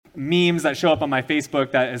memes that show up on my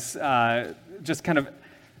Facebook that is just kind of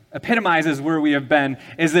epitomizes where we have been,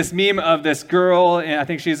 is this meme of this girl, and I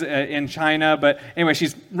think she's in China, but anyway,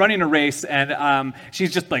 she's running a race, and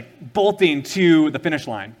she's just like bolting to the finish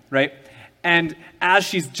line, right? And as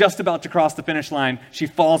she's just about to cross the finish line, she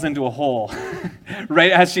falls into a hole,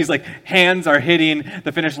 right? As she's like, hands are hitting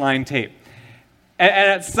the finish line tape. And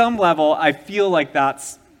at some level, I feel like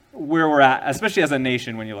that's where we're at, especially as a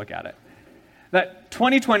nation when you look at it. That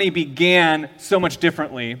 2020 began so much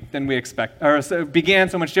differently than we expect, or so began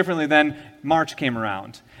so much differently than March came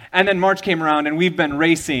around. And then March came around, and we've been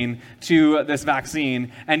racing to this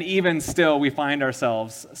vaccine, and even still, we find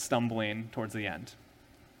ourselves stumbling towards the end.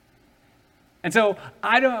 And so,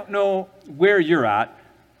 I don't know where you're at,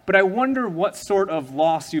 but I wonder what sort of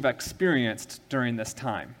loss you've experienced during this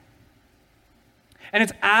time. And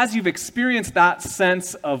it's as you've experienced that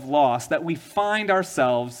sense of loss that we find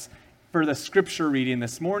ourselves for the scripture reading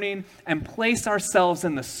this morning and place ourselves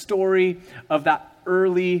in the story of that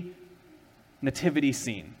early nativity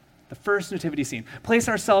scene, the first nativity scene. Place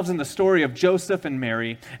ourselves in the story of Joseph and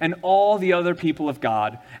Mary and all the other people of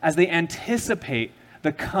God as they anticipate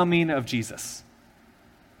the coming of Jesus.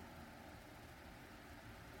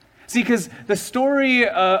 See, because the story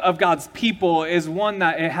of God's people is one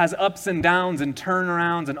that it has ups and downs and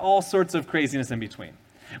turnarounds and all sorts of craziness in between.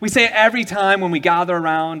 We say it every time when we gather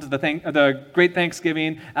around the great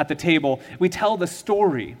Thanksgiving at the table, we tell the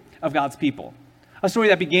story of God's people. A story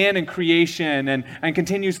that began in creation and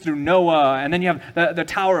continues through Noah, and then you have the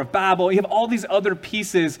Tower of Babel. You have all these other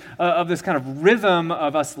pieces of this kind of rhythm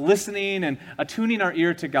of us listening and attuning our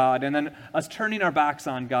ear to God, and then us turning our backs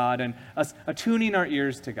on God and us attuning our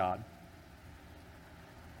ears to God.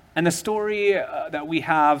 And the story that we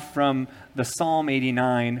have from the Psalm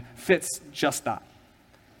 89 fits just that.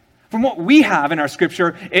 From what we have in our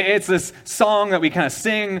scripture, it's this song that we kind of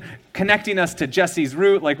sing, connecting us to Jesse's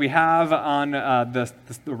root, like we have on the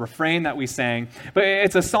refrain that we sang. But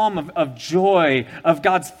it's a psalm of joy, of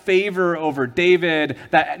God's favor over David,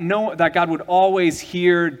 that God would always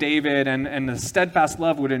hear David, and the steadfast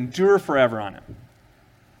love would endure forever on him.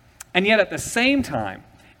 And yet at the same time,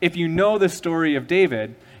 if you know the story of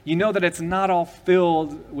David, you know that it's not all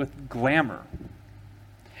filled with glamour.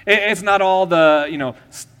 It's not all the,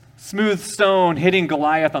 smooth stone hitting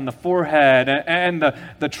Goliath on the forehead and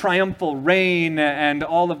the triumphal reign and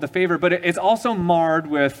all of the favor, but it's also marred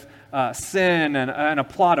with sin and a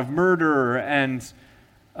plot of murder and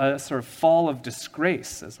a sort of fall of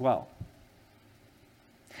disgrace as well.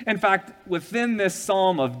 In fact, within this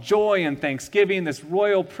psalm of joy and thanksgiving, this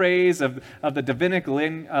royal praise of the Davidic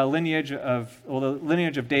lineage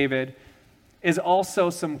of David, is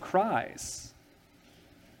also some cries.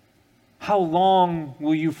 How long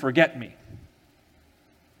will you forget me?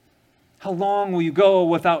 How long will you go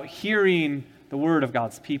without hearing the word of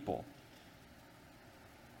God's people?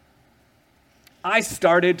 I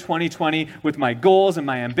started 2020 with my goals and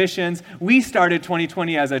my ambitions. We started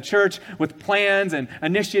 2020 as a church with plans and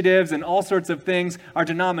initiatives and all sorts of things. Our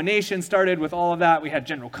denomination started with all of that. We had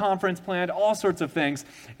general conference planned, all sorts of things.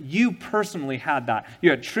 You personally had that. You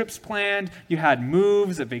had trips planned. You had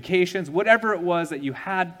moves, vacations, whatever it was that you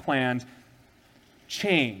had planned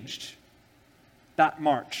changed that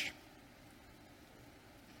March.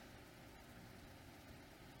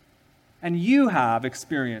 And you have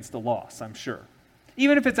experienced the loss, I'm sure.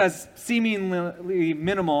 Even if it's as seemingly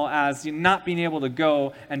minimal as not being able to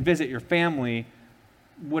go and visit your family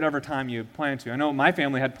whatever time you plan to. I know my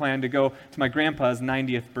family had planned to go to my grandpa's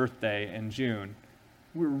 90th birthday in June.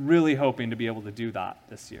 We were really hoping to be able to do that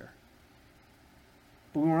this year.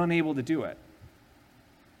 But we were unable to do it.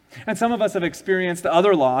 And some of us have experienced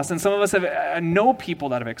other loss, and some of us know people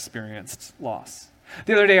that have experienced loss.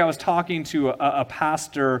 The other day, I was talking to a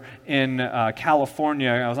pastor in California.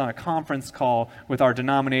 I was on a conference call with our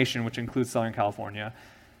denomination, which includes Southern California.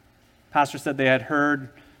 Pastor said they had heard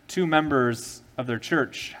 2 members of their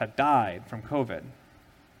church had died from COVID.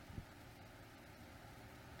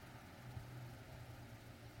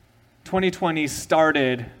 "2020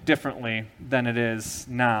 started differently than it is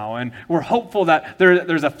now, and we're hopeful that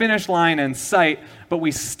there's a finish line in sight, but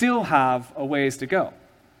we still have a ways to go."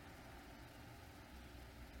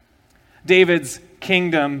 David's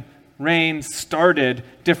kingdom reign started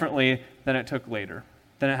differently than it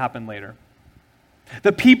happened later.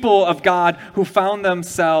 The people of God who found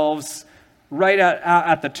themselves right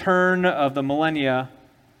at the turn of the millennia,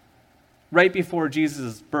 right before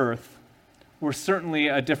Jesus' birth, were certainly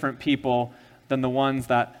a different people than the ones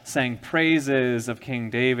that sang praises of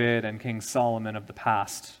King David and King Solomon of the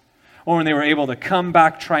past, or when they were able to come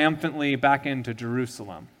back triumphantly back into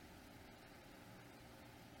Jerusalem.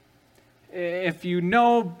 if you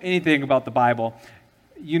know anything about the Bible,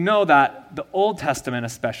 you know that the Old Testament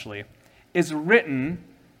especially is written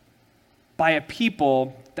by a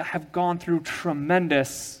people that have gone through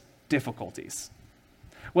tremendous difficulties.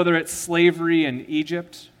 Whether it's slavery in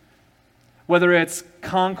Egypt, whether it's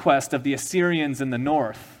conquest of the Assyrians in the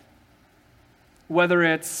north, whether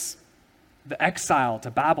it's the exile to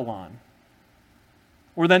Babylon,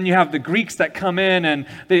 or then you have the Greeks that come in and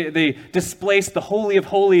they displace the Holy of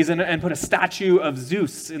Holies and put a statue of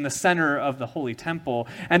Zeus in the center of the Holy Temple.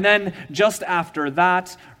 And then just after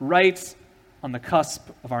that, right on the cusp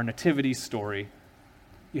of our nativity story,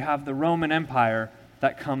 you have the Roman Empire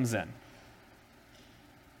that comes in.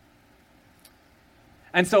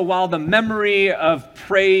 And so while the memory of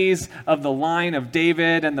praise of the line of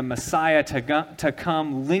David and the Messiah to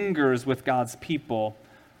come lingers with God's people,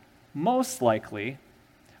 most likely,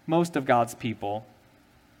 most of God's people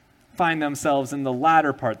find themselves in the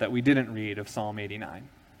latter part that we didn't read of Psalm 89.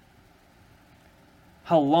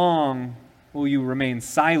 How long will you remain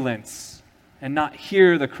silent and not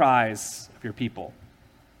hear the cries of your people?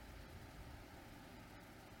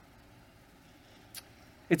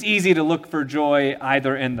 It's easy to look for joy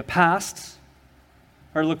either in the past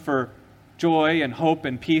or look for joy and hope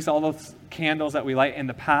and peace, all those candles that we light in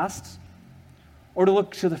the past, or to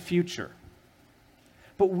look to the future.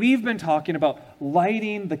 But we've been talking about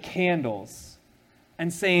lighting the candles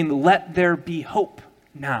and saying, let there be hope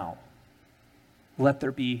now. Let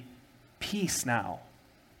there be peace now.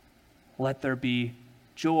 Let there be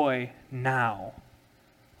joy now.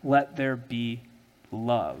 Let there be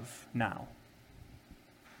love now.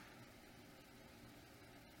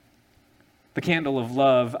 The candle of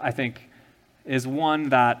love, I think, is one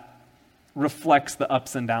that reflects the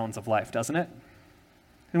ups and downs of life, doesn't it?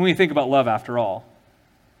 And when you think about love, after all,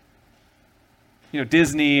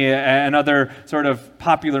 Disney and other sort of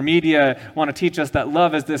popular media want to teach us that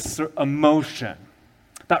love is this emotion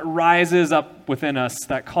that rises up within us,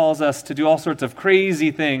 that calls us to do all sorts of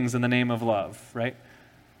crazy things in the name of love, right?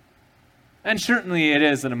 And certainly it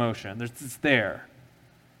is an emotion. It's there.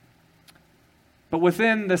 But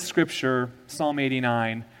within this scripture, Psalm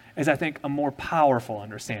 89, is, I think, a more powerful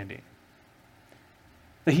understanding.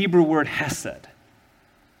 The Hebrew word hesed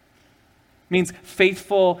means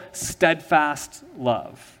faithful, steadfast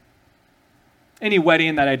love. Any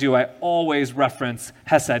wedding that I do, I always reference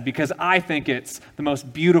hesed because I think it's the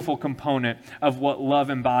most beautiful component of what love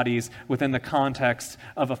embodies within the context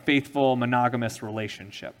of a faithful, monogamous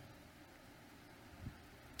relationship.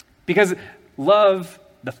 Because love,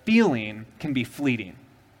 the feeling, can be fleeting.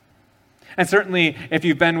 And certainly, if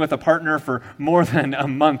you've been with a partner for more than a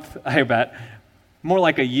month, I bet, more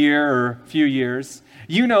like a year or a few years,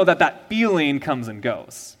 you know that that feeling comes and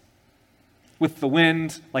goes. With the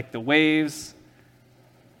wind, like the waves.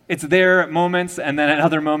 It's there at moments, and then at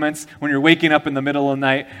other moments, when you're waking up in the middle of the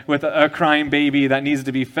night with a crying baby that needs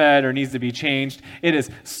to be fed or needs to be changed, it is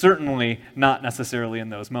certainly not necessarily in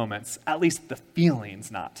those moments. At least the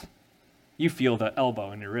feeling's not. You feel the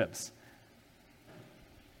elbow in your ribs.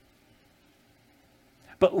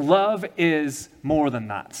 But love is more than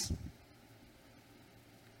that.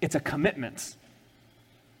 It's a commitment.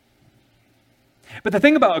 But the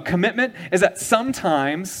thing about a commitment is that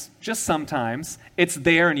sometimes, just sometimes, it's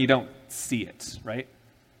there and you don't see it, right?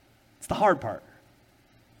 It's the hard part.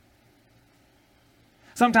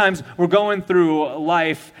 Sometimes we're going through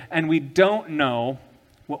life and we don't know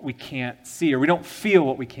what we can't see, or we don't feel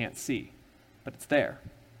what we can't see, but it's there.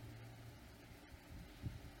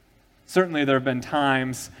 Certainly there have been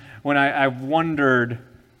times when I've wondered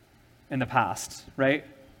in the past, right?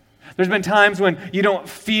 There's been times when you don't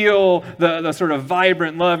feel the sort of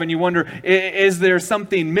vibrant love and you wonder, is there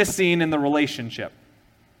something missing in the relationship?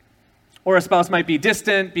 Or a spouse might be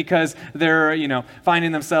distant because they're,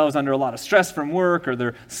 finding themselves under a lot of stress from work, or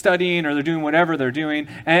they're studying, or they're doing whatever they're doing,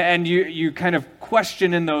 and you kind of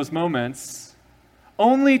question in those moments,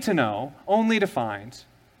 only to find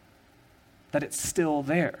that it's still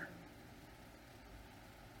there.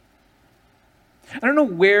 I don't know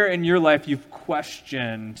where in your life you've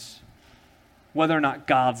questioned whether or not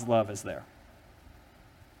God's love is there.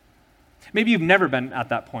 Maybe you've never been at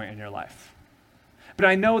that point in your life. But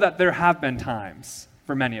I know that there have been times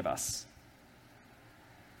for many of us.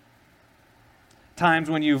 Times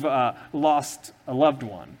when you've lost a loved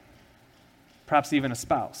one, perhaps even a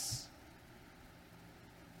spouse.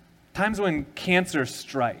 Times when cancer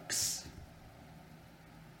strikes.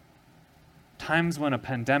 Times when a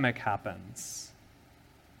pandemic happens.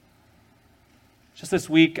 Just this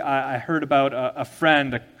week, I heard about a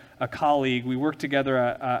friend, a colleague. We worked together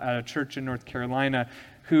at a church in North Carolina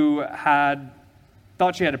who had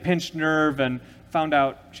thought she had a pinched nerve and found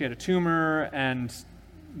out she had a tumor, and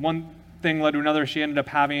one thing led to another. She ended up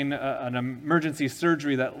having an emergency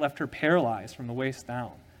surgery that left her paralyzed from the waist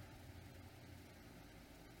down.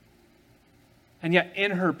 And yet in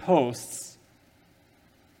her posts,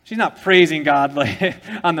 she's not praising God like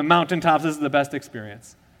on the mountaintops, this is the best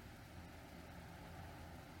experience.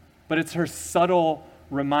 But it's her subtle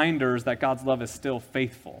reminders that God's love is still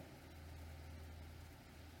faithful,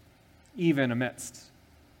 even amidst.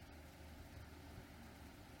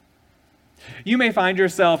 You may find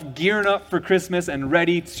yourself gearing up for Christmas and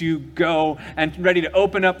ready to go and ready to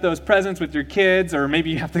open up those presents with your kids, or maybe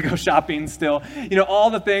you have to go shopping still. All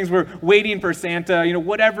the things, we're waiting for Santa,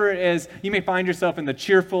 whatever it is, you may find yourself in the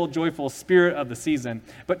cheerful, joyful spirit of the season.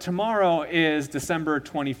 But tomorrow is December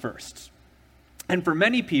 21st. And for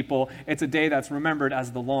many people, it's a day that's remembered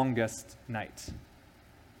as the longest night.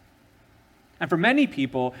 And for many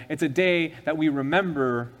people, it's a day that we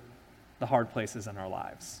remember the hard places in our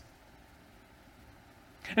lives.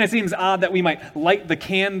 And it seems odd that we might light the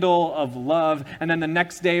candle of love and then the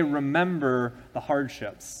next day remember the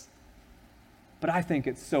hardships. But I think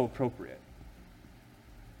it's so appropriate.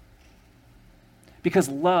 Because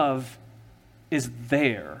love is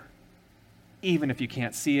there, even if you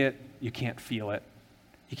can't see it, you can't feel it,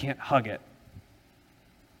 you can't hug it.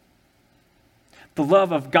 The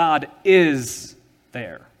love of God is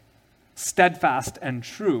there, steadfast and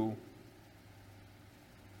true.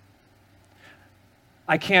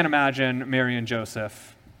 I can't imagine Mary and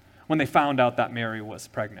Joseph when they found out that Mary was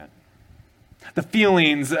pregnant. The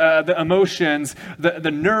feelings, the emotions,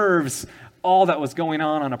 the nerves, all that was going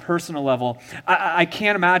on a personal level. I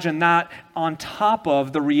can't imagine that on top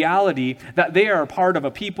of the reality that they are a part of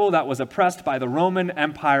a people that was oppressed by the Roman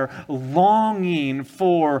Empire, longing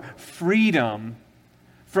for freedom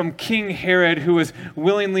from King Herod, who was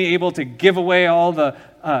willingly able to give away all the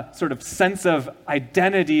sort of sense of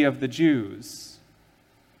identity of the Jews,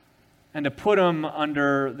 and to put them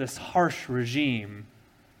under this harsh regime.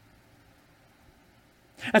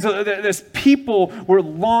 And so this people were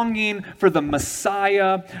longing for the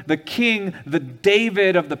Messiah, the King, the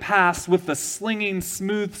David of the past, with the slinging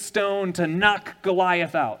smooth stone to knock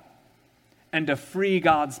Goliath out and to free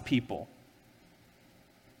God's people.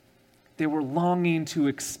 They were longing to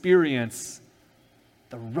experience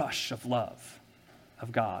the rush of love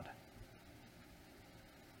of God.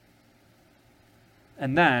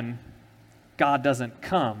 And then God doesn't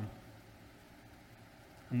come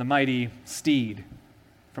on the mighty steed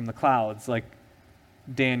from the clouds like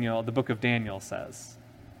Daniel, the book of Daniel says.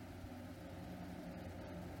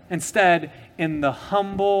 Instead, in the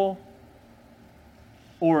humble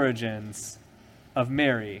origins of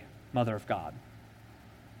Mary, Mother of God.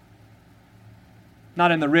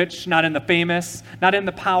 Not in the rich, not in the famous, not in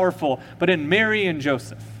the powerful, but in Mary and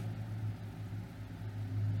Joseph.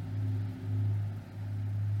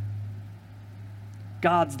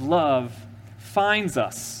 God's love finds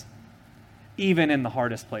us even in the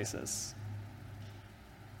hardest places.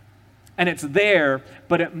 And it's there,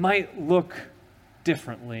 but it might look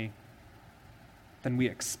differently than we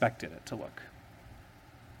expected it to look.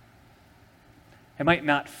 It might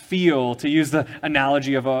not feel, to use the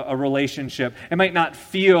analogy of a relationship, it might not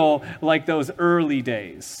feel like those early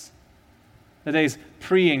days, the days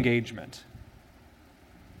pre-engagement.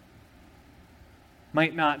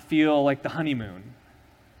 Might not feel like the honeymoon.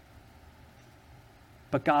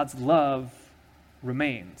 But God's love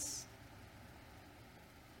remains.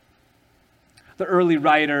 The early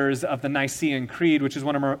writers of the Nicene Creed, which is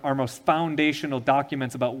one of our most foundational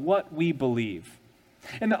documents about what we believe,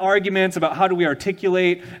 and the arguments about how do we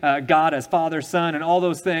articulate God as Father, Son, and all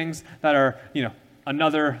those things that are,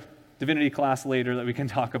 another divinity class later that we can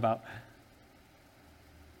talk about.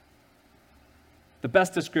 The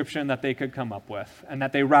best description that they could come up with, and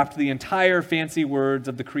that they wrapped the entire fancy words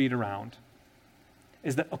of the creed around,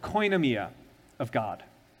 is the oikonomia of God,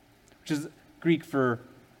 which is Greek for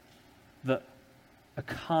the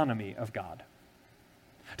economy of God.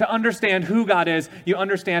 To understand who God is, you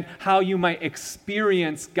understand how you might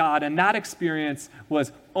experience God, and that experience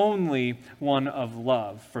was only one of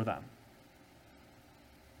love for them.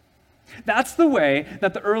 That's the way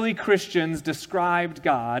that the early Christians described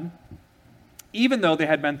God, even though they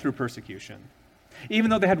had been through persecution.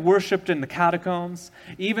 Even though they had worshipped in the catacombs,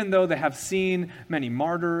 even though they have seen many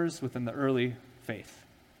martyrs within the early faith.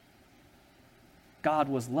 God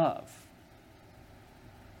was love.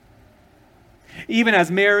 Even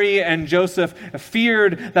as Mary and Joseph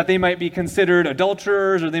feared that they might be considered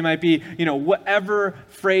adulterers, or they might be, whatever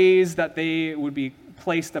phrase that they would be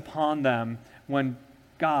placed upon them when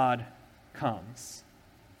God comes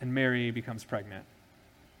and Mary becomes pregnant.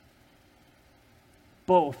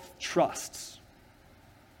 both trusts.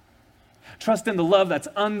 Trust in the love that's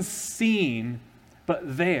unseen, but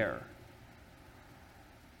there.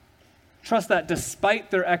 Trust that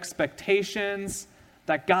despite their expectations,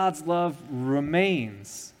 that God's love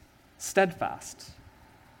remains steadfast.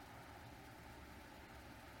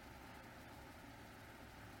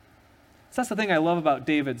 So that's the thing I love about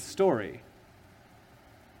David's story.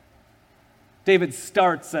 David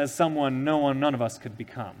starts as someone none of us could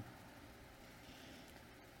become.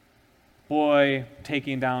 Boy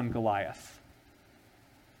taking down Goliath.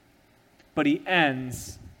 But he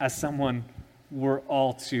ends as someone we're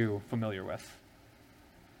all too familiar with.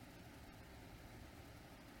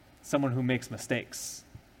 Someone who makes mistakes.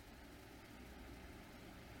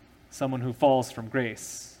 Someone who falls from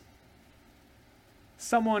grace.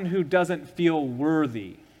 Someone who doesn't feel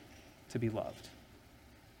worthy to be loved.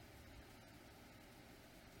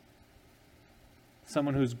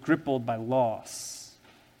 Someone who's crippled by loss.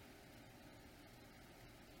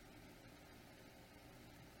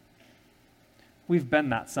 We've been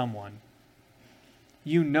that someone.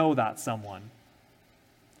 You know that someone.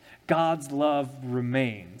 God's love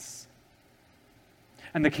remains.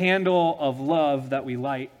 And the candle of love that we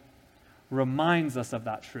light reminds us of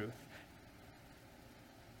that truth.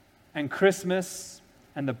 And Christmas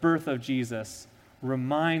and the birth of Jesus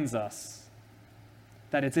reminds us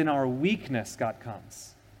that it's in our weakness God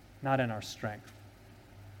comes, not in our strength.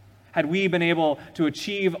 Had we been able to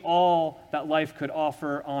achieve all that life could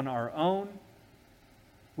offer on our own,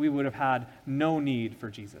 we would have had no need for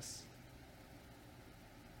Jesus.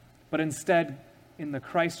 But instead, in the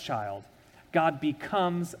Christ child, God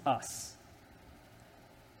becomes us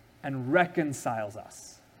and reconciles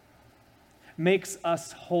us, makes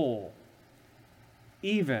us whole,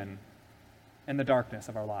 even in the darkness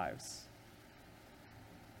of our lives.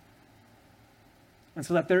 And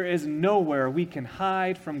so that there is nowhere we can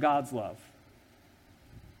hide from God's love.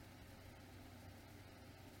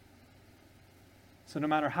 So no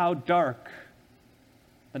matter how dark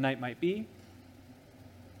the night might be,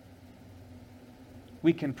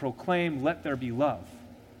 we can proclaim, "Let there be love."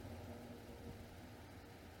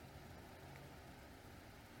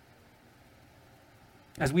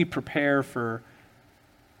 As we prepare for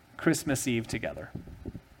Christmas Eve together,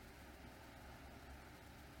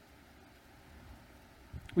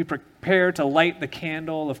 we prepare to light the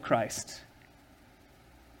candle of Christ.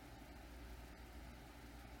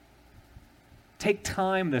 Take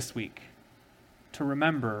time this week to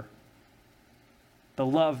remember the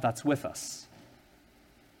love that's with us.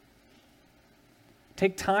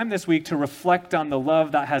 Take time this week to reflect on the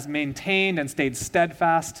love that has maintained and stayed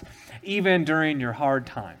steadfast even during your hard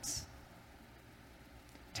times.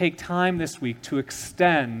 Take time this week to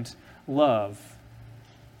extend love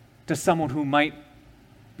to someone who might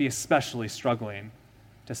be especially struggling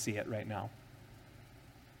to see it right now.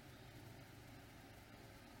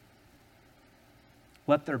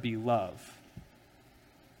 Let there be love.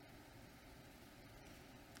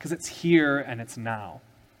 Because it's here and it's now.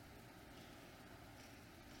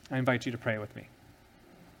 I invite you to pray with me.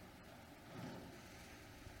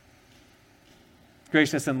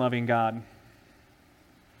 Gracious and loving God,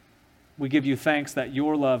 we give you thanks that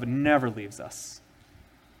your love never leaves us,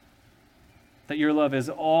 that your love is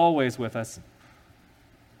always with us.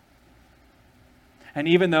 And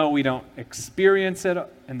even though we don't experience it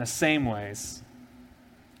in the same ways,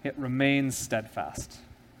 it remains steadfast.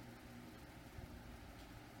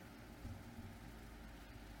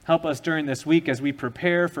 Help us during this week as we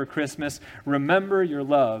prepare for Christmas, remember your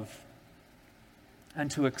love and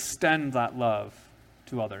to extend that love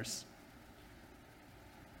to others.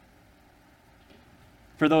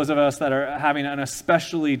 For those of us that are having an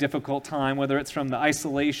especially difficult time, whether it's from the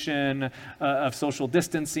isolation of social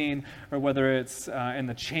distancing, or whether it's in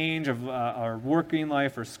the change of our working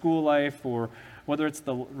life or school life, or whether it's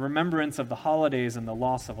the remembrance of the holidays and the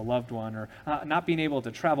loss of a loved one, or not being able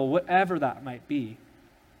to travel, whatever that might be,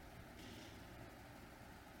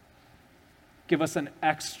 give us an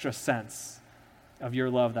extra sense of your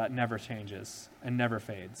love that never changes and never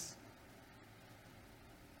fades.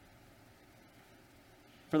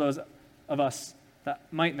 For those of us that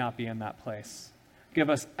might not be in that place, give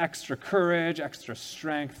us extra courage, extra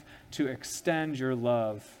strength to extend your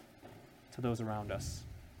love to those around us.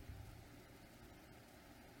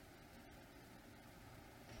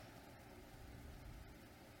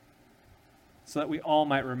 So that we all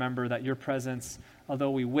might remember that your presence,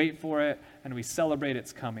 although we wait for it and we celebrate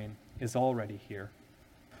its coming, is already here.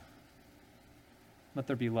 Let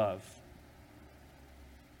there be love.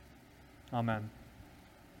 Amen.